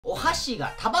箸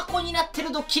がタバコになって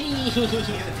るドッキリ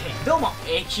どうも、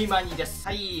えきまにです。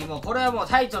はい、もうこれはもう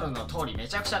タイトルの通り、め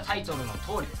ちゃくちゃタイトルの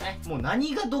通りですね。もう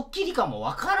何がドッキリかも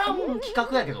わからん企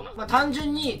画やけどな。まあ単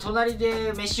純に隣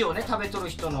で飯をね、食べとる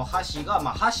人の箸が、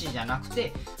まあ箸じゃなく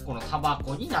て、このタバ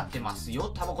コになってますよ。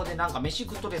タバコでなんか飯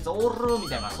食っとるやつおるみ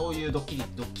たいな、そういうドッキリ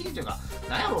というか、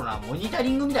なんやろうな、モニタ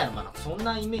リングみたいなのかな。そん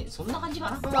なイメージ、そんな感じか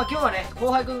な。まあ今日はね、後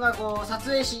輩くんがこう、撮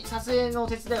影のお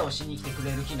手伝いをしに来てく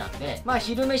れる日なんで、まあ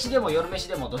昼飯でも夜飯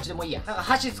でもどっちでもいいや。なんか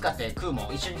箸使って食うも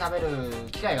ん一緒に食べる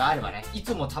機会があればね、い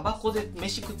つもタバコで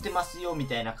飯食ってますよみ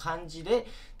たいな感じで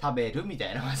食べるみ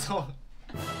たいな、そう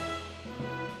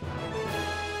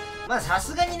まあさ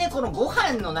すがにね、このご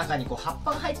飯の中にこう葉っ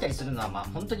ぱが入ったりするのはまあ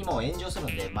本当にもう炎上する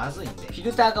んでまずいんで、フィ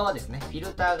ルター側ですね。フィ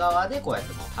ルター側でこうやっ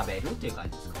てもう食べるっていう感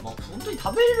じですか。もう本当に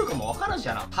食べれるかもわからんし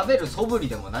やな。食べる素振り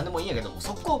でも何でもいいんやけども、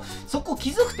そこ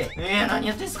気づくて、何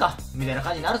やってんすかみたいな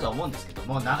感じになるとは思うんですけど、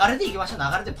もう流れでいきましょう。流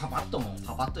れでパパッともう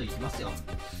パパッといきますよ。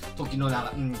時の流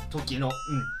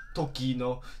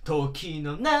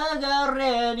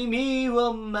れに身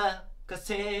を任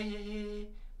せ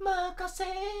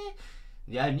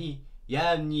ヤニ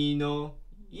ま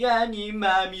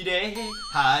みれ、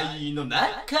肺の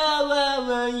中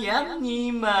はヤ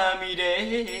ニまみ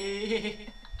れ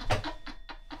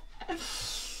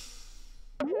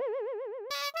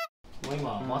もう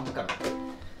今回ってから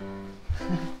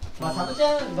まあサブち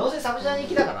ゃん、どうせサブちゃんに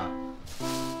来たから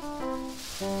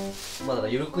まあだか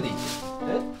ら緩くでいいって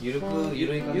ゆ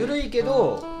るいけ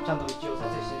どちゃんと一応撮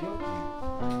影してるよっ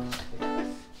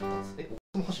ていう。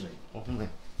この箸ない？あ、ほんまや。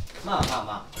ま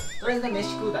あとりあえずね、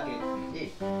飯食うだけ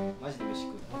でマジで飯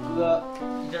食う。僕が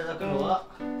いただくのは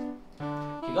日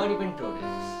替わり弁当です。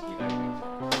日替わり弁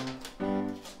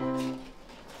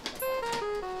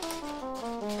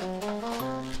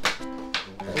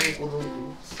当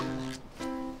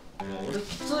俺き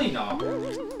ついな。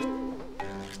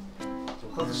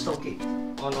外した OK。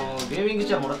ゲーミング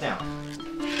チェアもらったやん。ゲ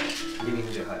ーミン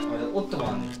グチェア、はい。オット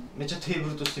マンめっちゃテーブ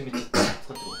ルとしてめっちゃ使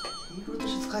ってる。テーブルと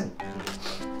して使えんの？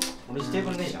俺テーブ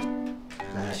ルねえじゃん。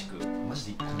飯食う。マジ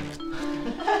で1個ね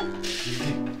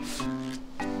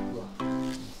うわ。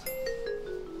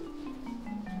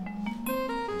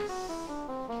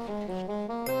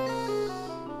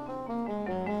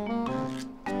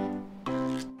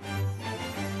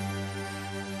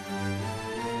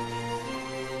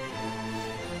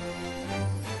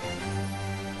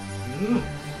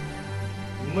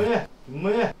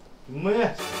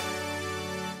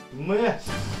うめえ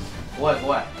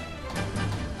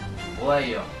怖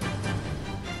いよ。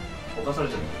犯され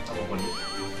ちゃうタバコに終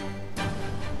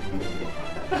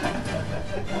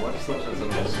わりそうじゃん、そ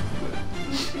の話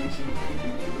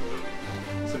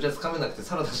それじゃ掴めなくて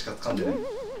サラダしか掴んでない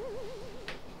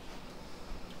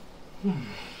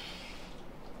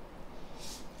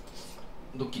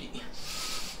ドッキリ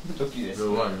です。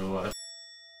うまい。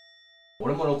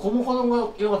俺もロコモコ丼が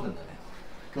良かったんだよね。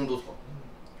本当ですか？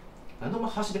なんでお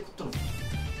前箸で食っとる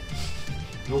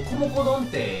の？ロコモコ丼っ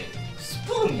てス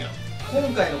プーンやん。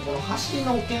今回のこの箸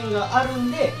の件がある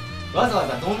んでわざわ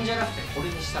ざ丼じゃなくてこれ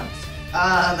にしたんですよ。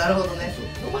ああ、なるほどね。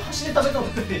お前箸で食べとんの？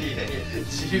いや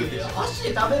自由でしょ。箸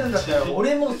で食べるんだったら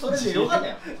俺もそれでよかった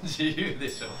よ。自由で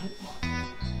しょ。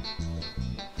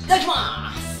いただきま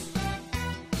ーす。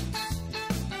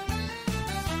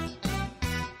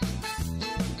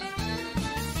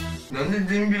なんで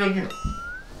全開きなの？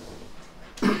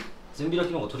全開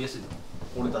きの方が取りやすいの？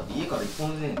俺だって家から一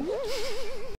本でねえの。